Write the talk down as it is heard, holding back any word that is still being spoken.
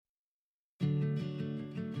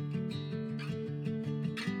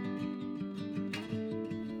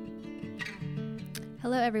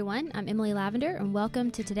Hello, everyone. I'm Emily Lavender, and welcome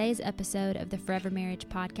to today's episode of the Forever Marriage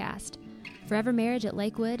podcast. Forever Marriage at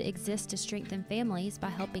Lakewood exists to strengthen families by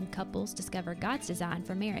helping couples discover God's design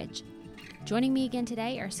for marriage. Joining me again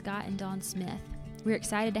today are Scott and Dawn Smith. We're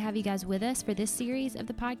excited to have you guys with us for this series of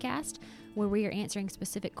the podcast, where we are answering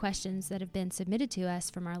specific questions that have been submitted to us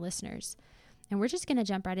from our listeners. And we're just going to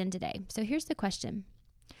jump right in today. So here's the question.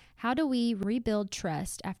 How do we rebuild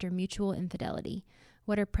trust after mutual infidelity?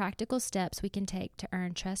 What are practical steps we can take to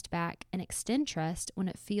earn trust back and extend trust when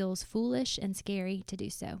it feels foolish and scary to do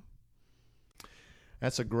so?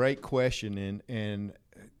 That's a great question, and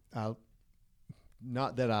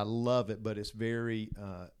not that I love it, but it's very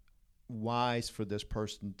wise for this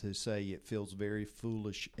person to say it feels very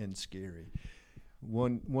foolish and scary.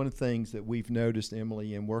 One of the things that we've noticed,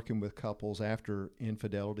 Emily, in working with couples after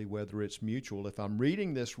infidelity, whether it's mutual, if I'm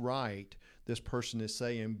reading this right, this person is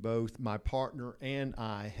saying both my partner and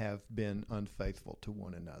I have been unfaithful to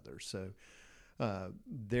one another. So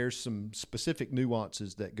there's some specific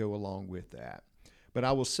nuances that go along with that. But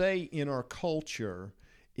I will say in our culture,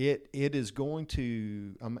 it is going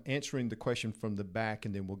to, I'm answering the question from the back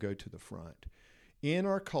and then we'll go to the front. In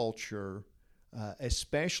our culture,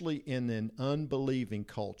 especially in an unbelieving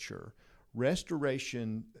culture,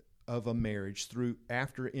 restoration of a marriage through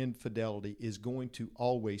after infidelity is going to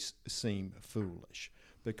always seem foolish,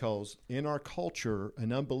 because in our culture,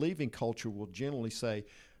 an unbelieving culture will generally say,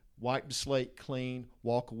 wipe the slate clean,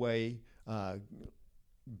 walk away,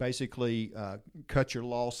 basically cut your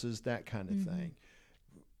losses, that kind of thing.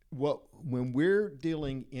 When we're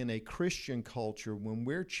dealing in a Christian culture, when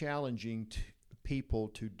we're challenging people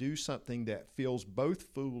to do something that feels both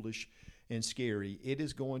foolish and scary, it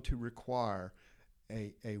is going to require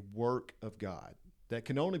a work of God that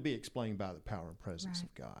can only be explained by the power and presence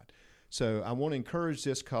of God. So I want to encourage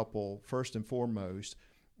this couple, first and foremost,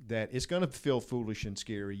 that it's going to feel foolish and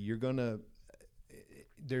scary.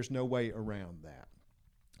 There's no way around that.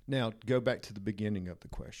 Now, go back to the beginning of the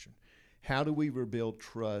question. How do we rebuild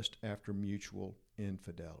trust after mutual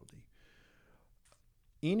infidelity?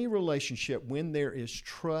 Any relationship, when there is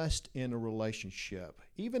trust in a relationship,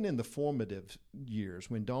 even in the formative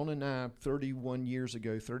years, when Dawn and I,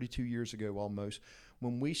 32 years ago almost,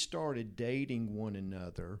 when we started dating one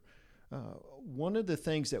another, one of the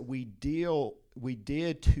things that we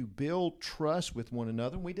did to build trust with one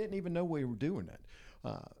another, and we didn't even know we were doing it.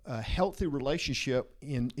 A healthy relationship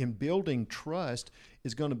in building trust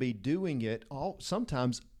is going to be doing it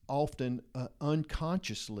often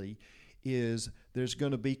unconsciously, is there's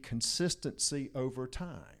going to be consistency over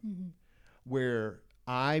time, where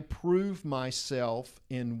I prove myself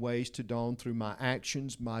in ways to Dawn through my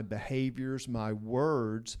actions, my behaviors, my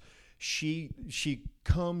words. She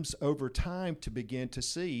comes over time to begin to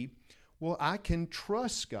see, well, I can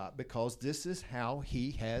trust Scott because this is how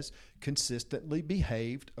he has consistently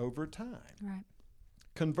behaved over time. Right.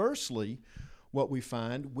 Conversely, what we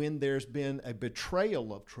find when there's been a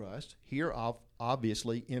betrayal of trust, here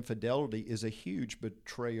obviously infidelity is a huge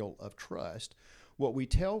betrayal of trust. What we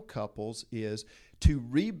tell couples is to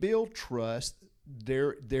rebuild trust,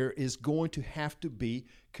 there is going to have to be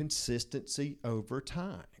consistency over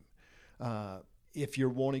time if you're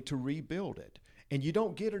wanting to rebuild it. And you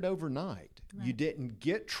don't get it overnight. Right. You didn't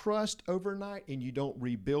get trust overnight, and you don't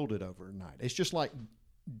rebuild it overnight. It's just like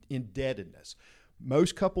indebtedness.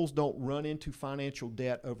 Most couples don't run into financial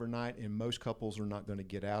debt overnight, and most couples are not going to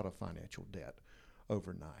get out of financial debt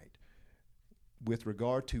overnight. With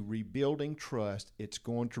regard to rebuilding trust, it's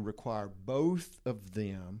going to require both of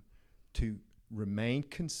them to remain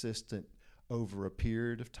consistent over a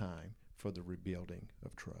period of time for the rebuilding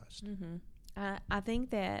of trust. I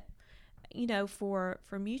think that, for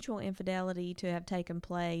mutual infidelity to have taken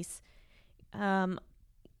place,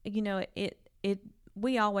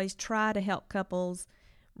 we always try to help couples,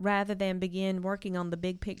 rather than begin working on the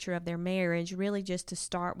big picture of their marriage, really just to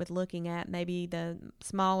start with looking at maybe the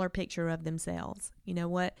smaller picture of themselves.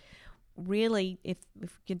 What really, if you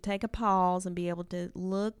can take a pause and be able to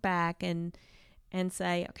look back and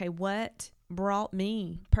say, okay, what brought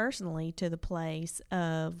me personally to the place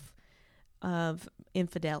of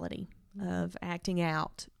infidelity, of acting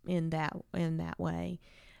out in that way.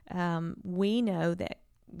 We know that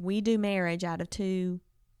we do marriage out of two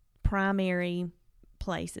primary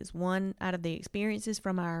places. One, out of the experiences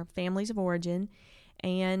from our families of origin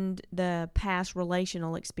and the past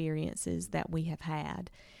relational experiences that we have had.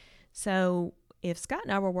 So if Scott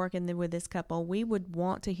and I were working with this couple, we would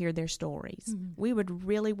want to hear their stories. We would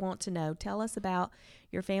really want to know, tell us about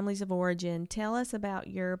your families of origin, tell us about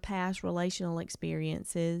your past relational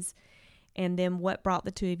experiences, and then what brought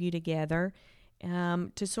the two of you together.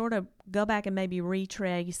 to sort of go back and maybe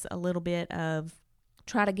retrace a little bit of,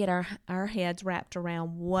 try to get our heads wrapped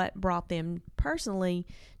around what brought them personally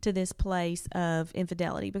to this place of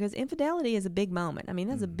infidelity, because infidelity is a big moment. I mean,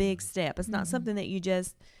 that's a big step. It's not something that you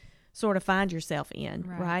just sort of find yourself in,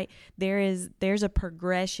 right? There's a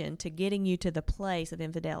progression to getting you to the place of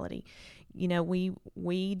infidelity. You know,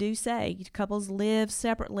 we do say couples live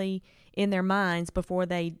separately in their minds before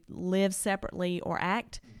they live separately or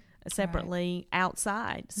act separately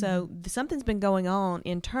outside. So something's been going on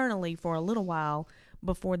internally for a little while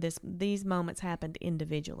before these moments happened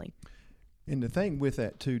individually. And the thing with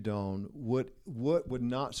that too, Dawn, what would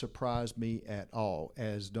not surprise me at all,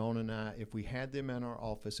 as Dawn and I, if we had them in our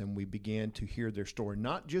office and we began to hear their story,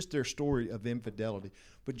 not just their story of infidelity,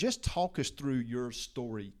 but just talk us through your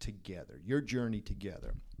story together, your journey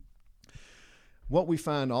together. What we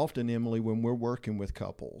find often, Emily, when we're working with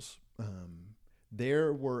couples,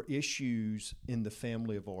 there were issues in the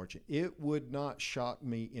family of origin. It would not shock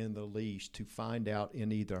me in the least to find out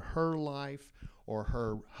in either her life or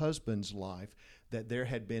her husband's life that there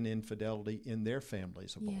had been infidelity in their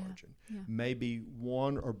families of origin. Yeah. Maybe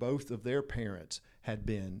one or both of their parents had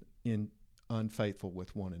been unfaithful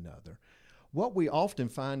with one another. What we often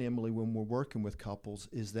find, Emily, when we're working with couples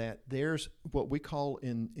is that there's what we call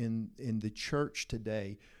in the church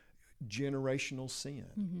today generational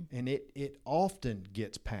sin. And it often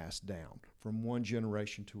gets passed down from one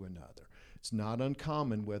generation to another. It's not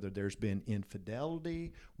uncommon, whether there's been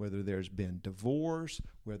infidelity, whether there's been divorce,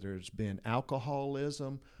 whether there's been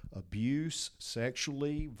alcoholism, abuse,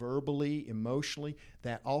 sexually, verbally, emotionally,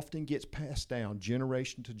 that often gets passed down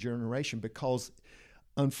generation to generation, because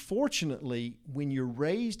unfortunately, when you're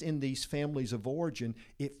raised in these families of origin,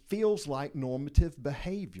 it feels like normative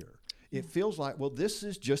behavior. It feels like, well, this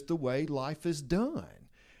is just the way life is done.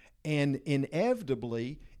 And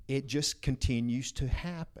inevitably, it just continues to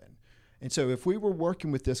happen. And so if we were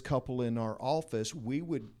working with this couple in our office, we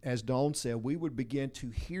would, as Dawn said, we would begin to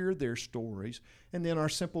hear their stories. And then our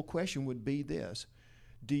simple question would be this: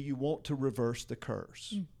 do you want to reverse the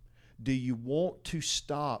curse? Do you want to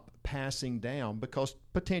stop passing down? Because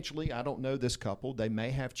potentially, I don't know this couple, they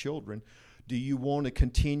may have children. Do you want to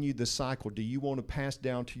continue the cycle? Do you want to pass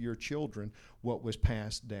down to your children what was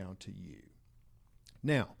passed down to you?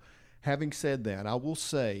 Now, having said that, I will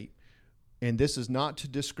say, and this is not to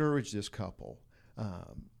discourage this couple,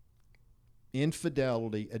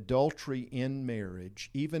 infidelity, adultery in marriage,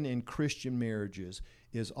 even in Christian marriages,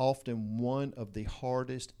 is often one of the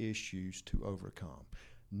hardest issues to overcome.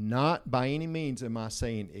 Not by any means am I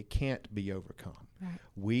saying it can't be overcome. Right.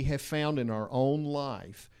 We have found in our own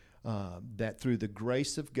life that through the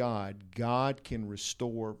grace of God, God can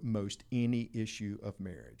restore most any issue of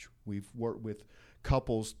marriage. We've worked with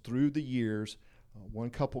couples through the years.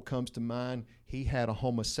 One couple comes to mind. He had a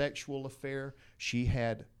homosexual affair. She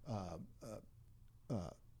had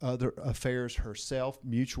other affairs herself,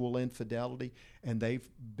 mutual infidelity, and they've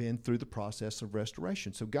been through the process of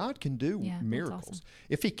restoration. So God can do miracles. Awesome.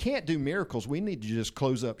 If He can't do miracles, we need to just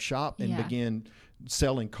close up shop and begin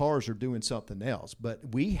selling cars or doing something else. But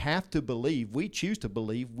we have to believe, we choose to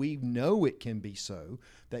believe, we know it can be so,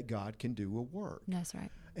 that God can do a work. That's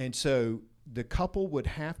right. And so the couple would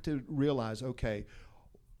have to realize, okay,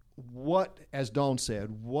 what, as Dawn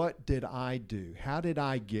said, what did I do? How did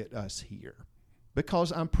I get us here?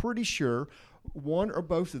 Because I'm pretty sure one or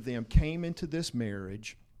both of them came into this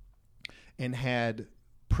marriage and had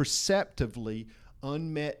perceptively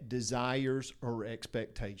unmet desires or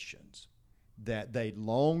expectations that they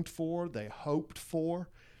longed for, they hoped for,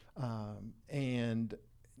 and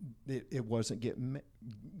it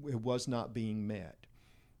was not being met.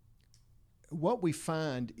 What we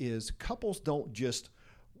find is couples don't just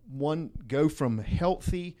go from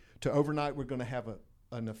healthy to overnight we're going to have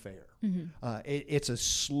an affair. It's a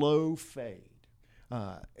slow fade.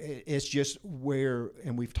 It's just where,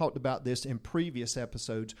 and we've talked about this in previous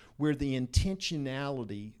episodes, where the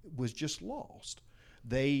intentionality was just lost.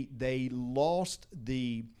 They lost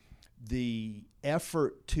the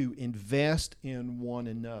effort to invest in one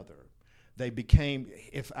another. They became,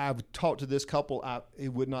 if I've talked to this couple, it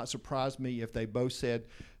would not surprise me if they both said,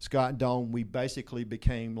 Scott and Dawn, we basically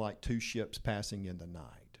became like two ships passing in the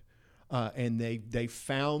night. And they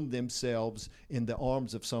found themselves in the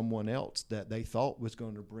arms of someone else that they thought was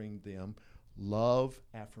going to bring them love,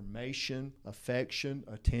 affirmation, affection,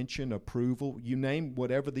 attention, approval. You name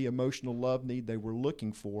whatever the emotional love need they were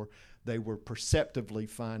looking for, they were perceptively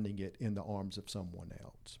finding it in the arms of someone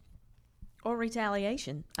else. Or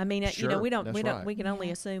retaliation. I mean, sure, we can only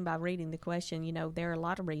assume by reading the question, there are a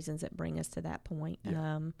lot of reasons that bring us to that point.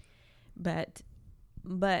 Yeah. But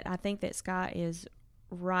But I think that Scott is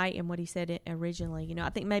right in what he said originally. You know, I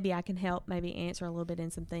think maybe I can help maybe answer a little bit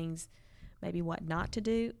in some things, maybe what not to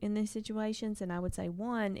do in these situations. And I would say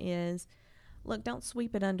one is, look, don't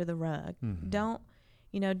sweep it under the rug. Mm-hmm.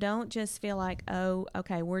 Don't just feel like, oh,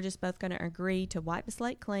 okay, we're just both going to agree to wipe the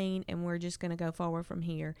slate clean and we're just going to go forward from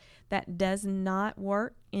here. That does not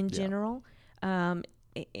work in general.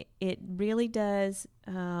 It really does.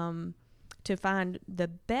 To find the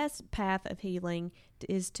best path of healing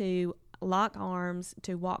is to lock arms,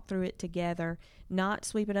 to walk through it together, not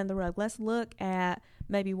sweep it under the rug. Let's look at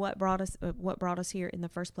maybe what brought us here in the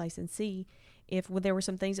first place, and see if there were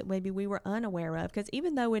some things that maybe we were unaware of. Because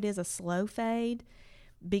even though it is a slow fade,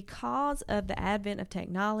 because of the advent of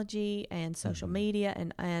technology and social media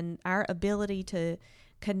and our ability to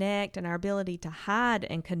connect and our ability to hide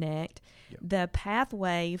and connect, the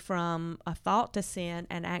pathway from a thought to sin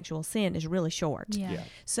and actual sin is really short.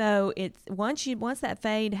 So it's once that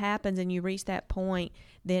fade happens and you reach that point,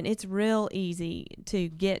 then it's real easy to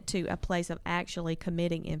get to a place of actually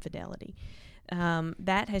committing infidelity.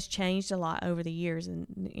 That has changed a lot over the years,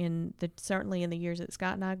 and certainly in the years that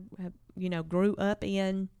Scott and I have, grew up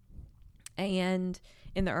in, and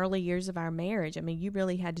in the early years of our marriage. I mean, you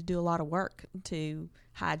really had to do a lot of work to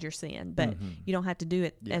hide your sin, but you don't have to do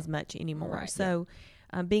it as much anymore. Right. So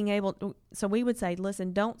so we would say,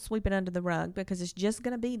 listen, don't sweep it under the rug, because it's just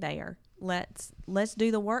going to be there. Let's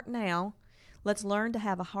do the work now. Let's learn to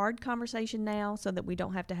have a hard conversation now so that we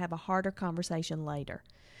don't have to have a harder conversation later.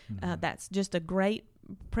 That's just a great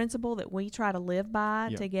principle that we try to live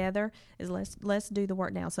by together, is let's do the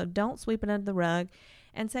work now. So don't sweep it under the rug.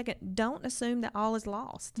 And second, don't assume that all is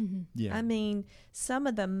lost. I mean, some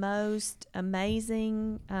of the most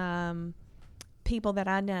amazing people that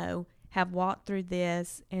I know have walked through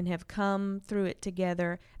this and have come through it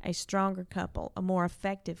together, a stronger couple, a more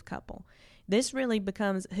effective couple. This really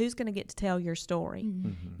becomes, who's going to get to tell your story?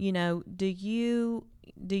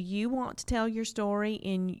 Do you want to tell your story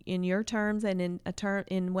in your terms and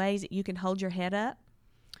in ways that you can hold your head up?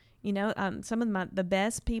 Some of the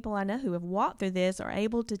best people I know who have walked through this are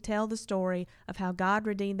able to tell the story of how God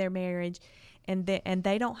redeemed their marriage, and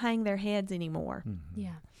they don't hang their heads anymore.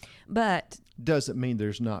 Yeah. But doesn't mean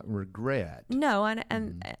there's not regret. No, and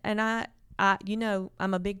I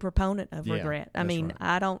I'm a big proponent of regret. I mean,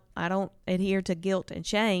 right. I don't adhere to guilt and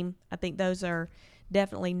shame. I think those are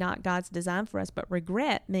definitely not God's design for us. But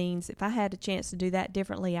regret means if I had a chance to do that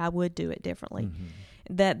differently, I would do it differently.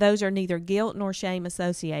 That those are neither guilt nor shame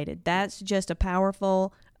associated. That's just a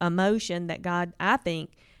powerful emotion that God, I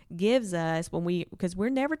think, gives us because we're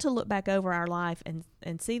never to look back over our life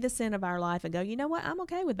and see the sin of our life and go, you know what, I'm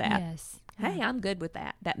okay with that. Yes. Hey, I'm good with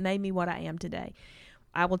that. That made me what I am today.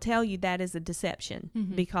 I will tell you that is a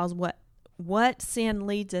deception, because what sin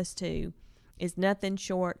leads us to is nothing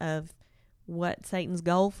short of what Satan's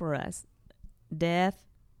goal for us: death,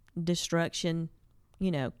 destruction,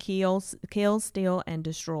 kill, steal, and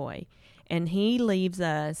destroy. And he leaves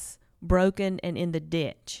us broken and in the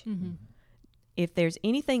ditch. If there's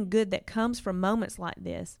anything good that comes from moments like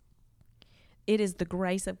this, it is the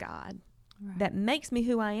grace of God that makes me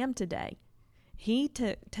who I am today. He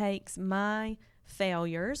takes my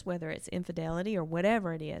failures, whether it's infidelity or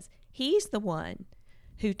whatever it is. He's the one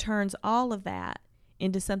who turns all of that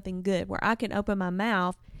into something good, where I can open my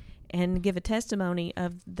mouth and give a testimony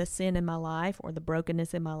of the sin in my life or the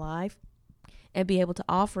brokenness in my life and be able to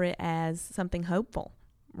offer it as something hopeful,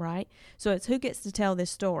 right? So it's who gets to tell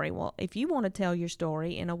this story. Well, if you want to tell your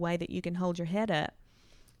story in a way that you can hold your head up,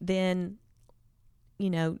 then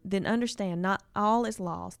understand not all is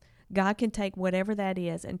lost. God can take whatever that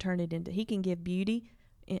is and turn it into, he can give beauty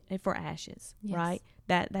for ashes, right?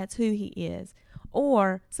 That's who he is.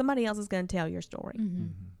 Or somebody else is going to tell your story.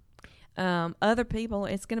 Other people,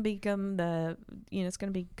 it's going to become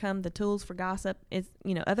the tools for gossip. It's,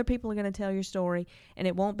 other people are going to tell your story, and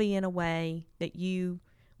it won't be in a way that you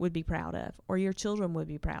would be proud of or your children would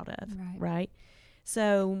be proud of, right?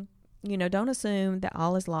 So, don't assume that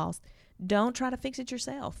all is lost. Don't try to fix it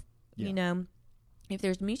yourself. If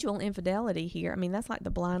there's mutual infidelity here, I mean, that's like the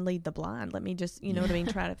blind lead the blind. Let me just, what I mean?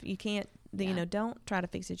 You can't, don't try to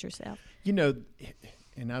fix it yourself.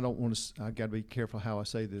 And I don't want to, I got to be careful how I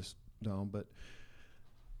say this, Dawn, but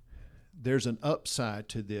there's an upside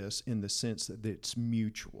to this in the sense that it's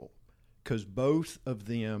mutual, because both of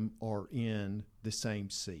them are in the same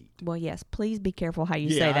seat. Well, yes, please be careful how you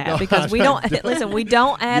say that, because we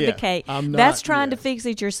don't advocate. That's trying to fix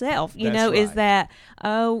it yourself. Is that,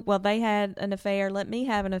 they had an affair, let me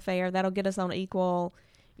have an affair. That'll get us on equal,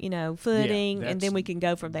 footing, and then we can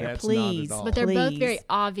go from there. That's Please. not at all. But they're both Please. very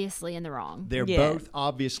obviously in the wrong. They're Yeah. both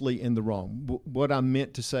obviously in the wrong. What I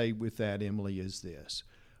meant to say with that, Emily, is this.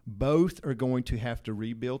 Both are going to have to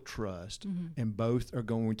rebuild trust, and both are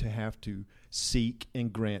going to have to seek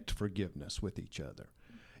and grant forgiveness with each other.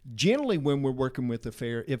 Generally, when we're working with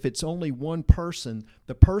affair, if it's only one person,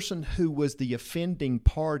 the person who was the offending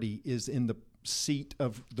party is in the seat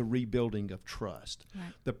of the rebuilding of trust.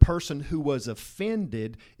 Right. The person who was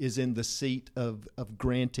offended is in the seat of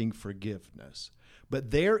granting forgiveness. But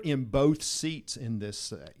they're in both seats in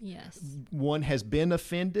this. Yes. One has been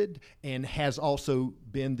offended and has also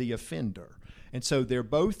been the offender. And so they're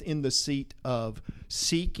both in the seat of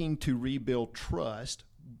seeking to rebuild trust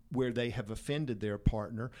where they have offended their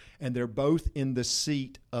partner, and they're both in the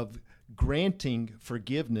seat of granting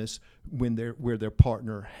forgiveness where their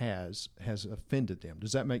partner has offended them.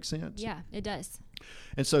 Does that make sense? Yeah, it does.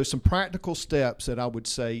 And so some practical steps that I would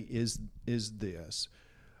say is this,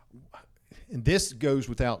 and this goes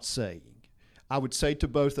without saying. I would say to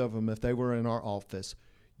both of them, if they were in our office,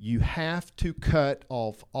 you have to cut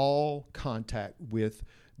off all contact with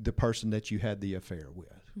the person that you had the affair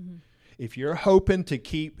with. Mm-hmm. If you're hoping to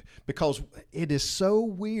keep, because it is so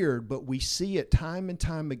weird, but we see it time and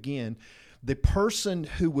time again, the person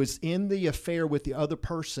who was in the affair with the other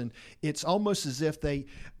person, it's almost as if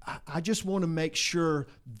I just want to make sure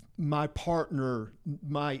my partner,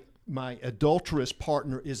 my adulterous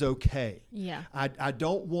partner is okay. Yeah. I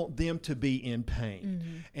don't want them to be in pain.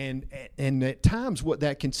 Mm-hmm. And at times what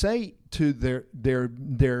that can say to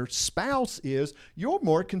their spouse is, you're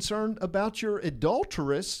more concerned about your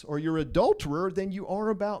adulteress or your adulterer than you are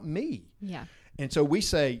about me. Yeah. And so we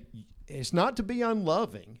say, it's not to be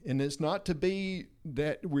unloving, and it's not to be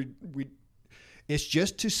that it's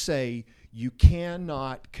just to say you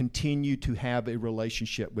cannot continue to have a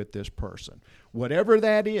relationship with this person. Whatever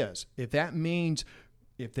that is, if that means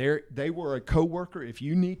if they were a coworker, if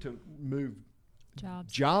you need to move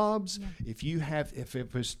jobs, yeah. if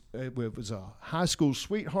it was a high school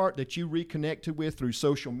sweetheart that you reconnected with through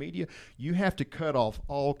social media, you have to cut off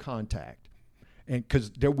all contact. And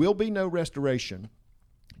because there will be no restoration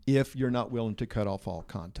if you're not willing to cut off all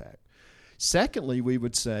contact. Secondly, we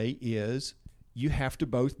would say is you have to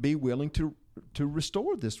both be willing to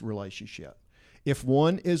restore this relationship. If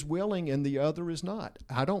one is willing and the other is not,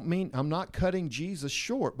 I'm not cutting Jesus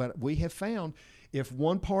short, but we have found if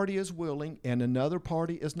one party is willing and another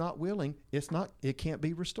party is not willing, it can't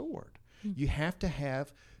be restored. Mm-hmm. You have to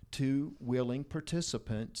have two willing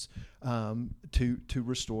participants to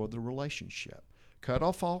restore the relationship. Cut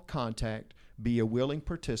off all contact, be a willing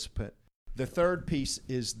participant. The third piece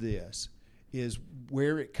is this, is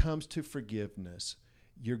where it comes to forgiveness,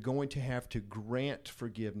 you're going to have to grant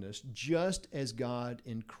forgiveness just as God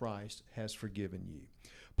in Christ has forgiven you.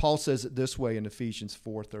 Paul says it this way in Ephesians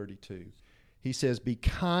 4:32. He says, be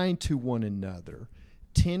kind to one another,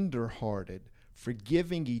 tender-hearted,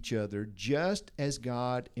 forgiving each other, just as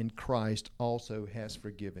God in Christ also has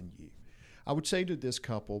forgiven you. I would say to this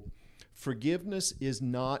couple, forgiveness is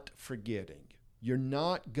not forgetting. You're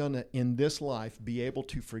not going to, in this life, be able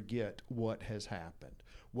to forget what has happened,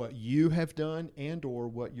 what you have done and or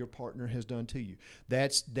what your partner has done to you.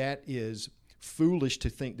 That is foolish to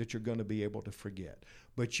think that you're going to be able to forget.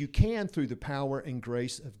 But you can, through the power and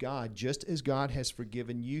grace of God, just as God has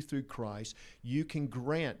forgiven you through Christ, you can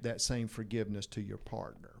grant that same forgiveness to your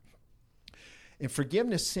partner. And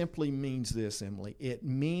forgiveness simply means this, Emily. It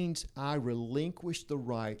means I relinquish the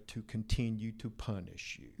right to continue to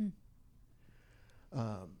punish you.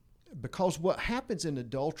 Because what happens in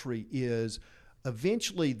adultery is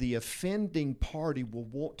eventually the offending party will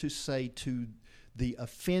want to say to the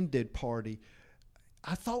offended party,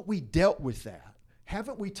 I thought we dealt with that.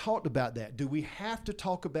 Haven't we talked about that? Do we have to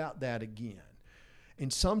talk about that again?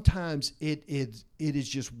 And sometimes it is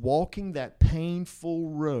just walking that painful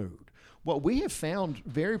road. What we have found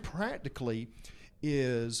very practically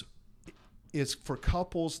is for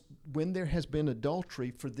couples, when there has been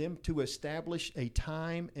adultery, for them to establish a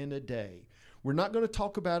time and a day. We're not going to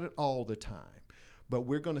talk about it all the time, but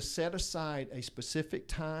we're going to set aside a specific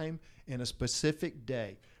time and a specific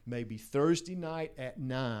day, maybe Thursday night at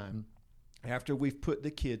 9, after we've put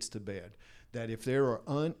the kids to bed, that if there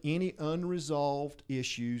are any unresolved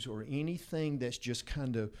issues or anything that's just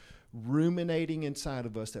kind of ruminating inside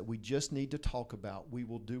of us that we just need to talk about, we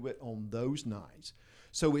will do it on those nights.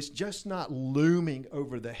 So it's just not looming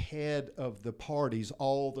over the head of the parties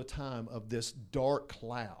all the time of this dark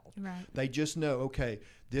cloud. Right. They just know, okay,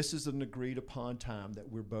 this is an agreed upon time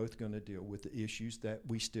that we're both going to deal with the issues that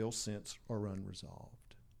we still sense are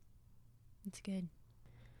unresolved. That's good.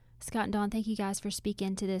 Scott and Dawn, thank you guys for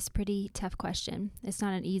speaking to this pretty tough question. It's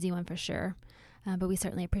not an easy one for sure, but we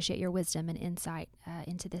certainly appreciate your wisdom and insight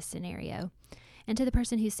into this scenario. And to the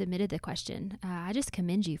person who submitted the question, I just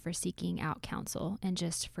commend you for seeking out counsel and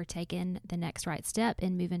just for taking the next right step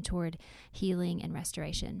in moving toward healing and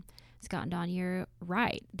restoration. Scott and Dawn, you're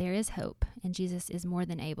right. There is hope, and Jesus is more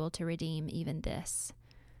than able to redeem even this.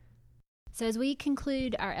 So as we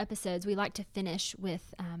conclude our episodes, we like to finish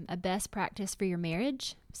with a best practice for your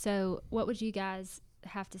marriage. So what would you guys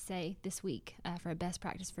have to say this week for a best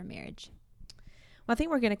practice for marriage? Well, I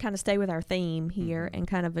think we're going to kind of stay with our theme here and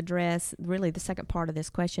kind of address really the second part of this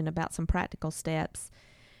question about some practical steps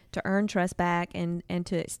to earn trust back and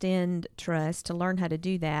to extend trust, to learn how to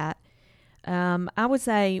do that. I would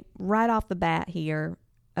say right off the bat here,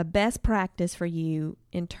 a best practice for you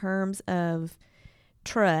in terms of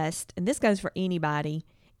trust, and this goes for anybody,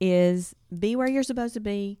 is be where you're supposed to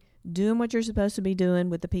be, doing what you're supposed to be doing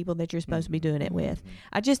with the people that you're supposed to be doing it with.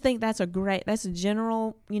 I just think that's a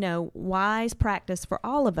general, wise practice for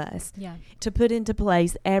all of us to put into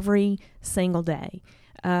place every single day.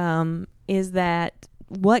 Is that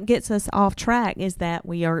what gets us off track is that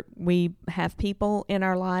we have people in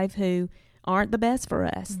our life who aren't the best for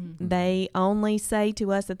us. They only say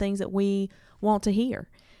to us the things that we want to hear.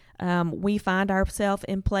 We find ourselves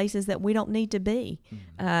in places that we don't need to be,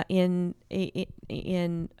 in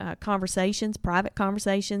conversations, private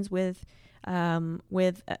conversations with members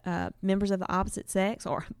of the opposite sex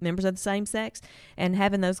or members of the same sex, and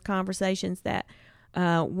having those conversations that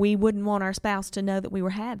we wouldn't want our spouse to know that we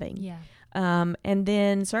were having. Yeah. And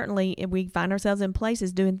then certainly if we find ourselves in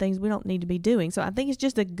places doing things we don't need to be doing. So I think it's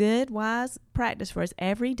just a good, wise practice for us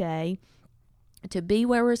every day to be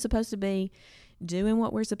where we're supposed to be, doing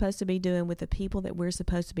what we're supposed to be doing with the people that we're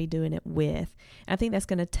supposed to be doing it with. I think that's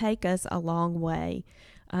going to take us a long way.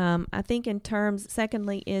 I think in terms,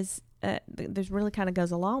 secondly, is there's really kind of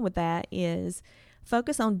goes along with that is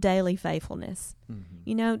focus on daily faithfulness.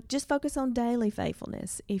 Just focus on daily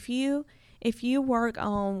faithfulness. If you work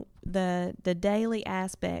on the daily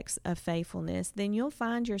aspects of faithfulness, then you'll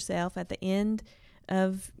find yourself at the end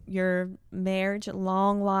of your marriage,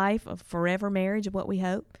 long life, of forever marriage, of what we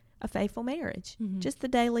hope, a faithful marriage. Just the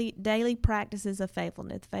daily practices of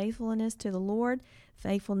faithfulness to the Lord,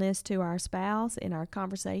 faithfulness to our spouse in our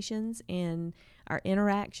conversations, in our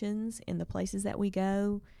interactions, in the places that we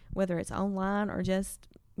go, whether it's online or just,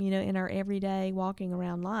 in our everyday walking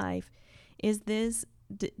around life. Does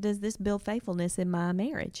this build faithfulness in my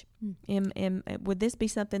marriage? Would this be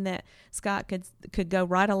something that Scott could go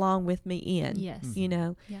right along with me in? Yes.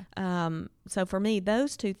 Yeah. So for me,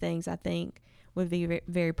 those two things I think would be very,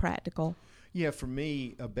 very practical. Yeah, for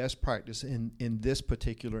me, a best practice in this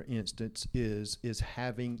particular instance is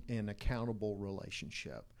having an accountable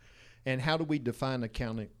relationship. And how do we define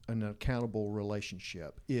an accountable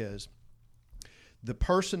relationship? Is the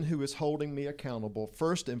person who is holding me accountable,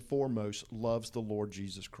 first and foremost, loves the Lord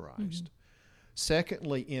Jesus Christ.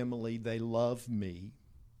 Secondly, Emily, they love me.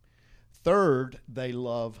 Third, they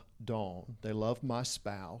love Dawn. They love my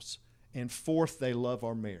spouse. And fourth, they love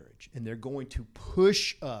our marriage. And they're going to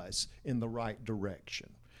push us in the right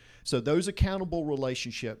direction. So those accountable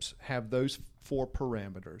relationships have those four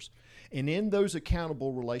parameters. And in those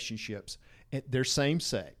accountable relationships, they're same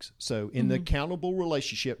sex. So in the accountable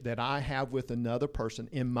relationship that I have with another person,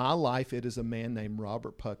 in my life, it is a man named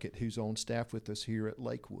Robert Puckett, who's on staff with us here at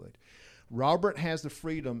Lakewood. Robert has the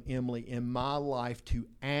freedom, Emily, in my life to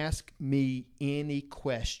ask me any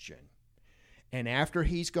question. And after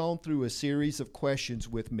he's gone through a series of questions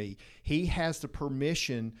with me, he has the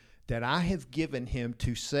permission that I have given him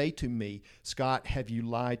to say to me, Scott, have you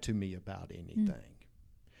lied to me about anything?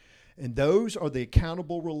 And those are the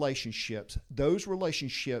accountable relationships. Those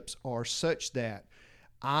relationships are such that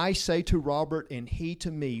I say to Robert and he to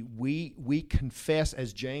me, we confess,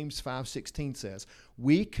 as James 5:16 says,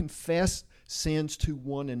 we confess sins to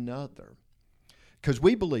one another. Because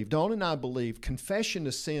we believe, Dawn and I believe, confession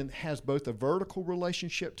of sin has both a vertical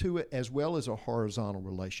relationship to it as well as a horizontal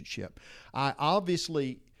relationship. I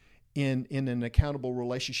obviously, in an accountable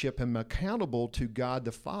relationship, am accountable to God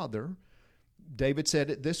the Father. David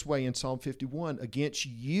said it this way in Psalm 51, against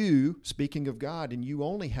you, speaking of God, and you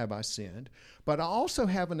only have I sinned. But I also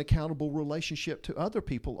have an accountable relationship to other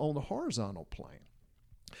people on the horizontal plane.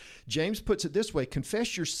 James puts it this way,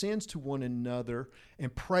 confess your sins to one another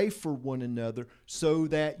and pray for one another so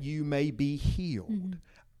that you may be healed.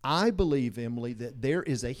 I believe, Emily, that there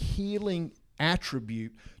is a healing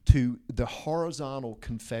attribute to the horizontal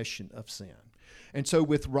confession of sin. And so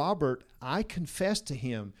with Robert, I confess to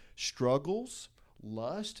him struggles,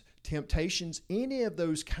 lust, temptations, any of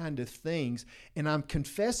those kind of things. And I'm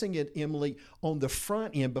confessing it, Emily, on the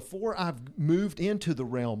front end before I've moved into the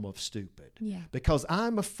realm of stupid. Yeah. Because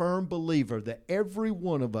I'm a firm believer that every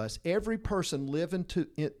one of us, every person listening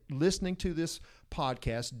to this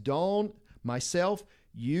podcast, Dawn, myself,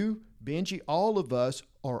 you, Benji, all of us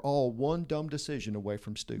are all one dumb decision away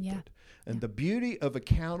from stupid. Yeah. And the beauty of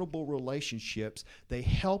accountable relationships, they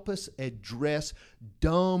help us address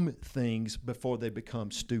dumb things before they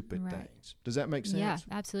become stupid Right. things. Does that make sense? Yeah,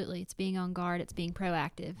 absolutely. It's being on guard. It's being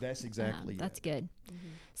proactive. That's exactly That's it. good.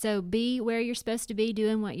 So be where you're supposed to be,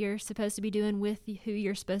 doing what you're supposed to be doing with who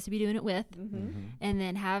you're supposed to be doing it with, and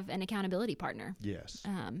then have an accountability partner. Yes.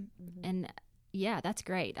 And yeah, that's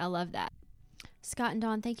great. I love that. Scott and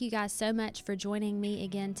Dawn, thank you guys so much for joining me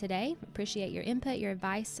again today. Appreciate your input, your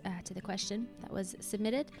advice to the question that was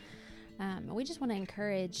submitted. We just want to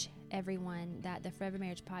encourage everyone that the Forever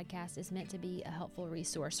Marriage podcast is meant to be a helpful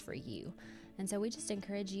resource for you. And so we just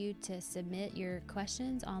encourage you to submit your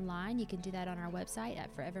questions online. You can do that on our website at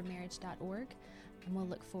forevermarriage.org. And we'll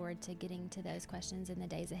look forward to getting to those questions in the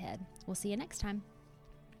days ahead. We'll see you next time.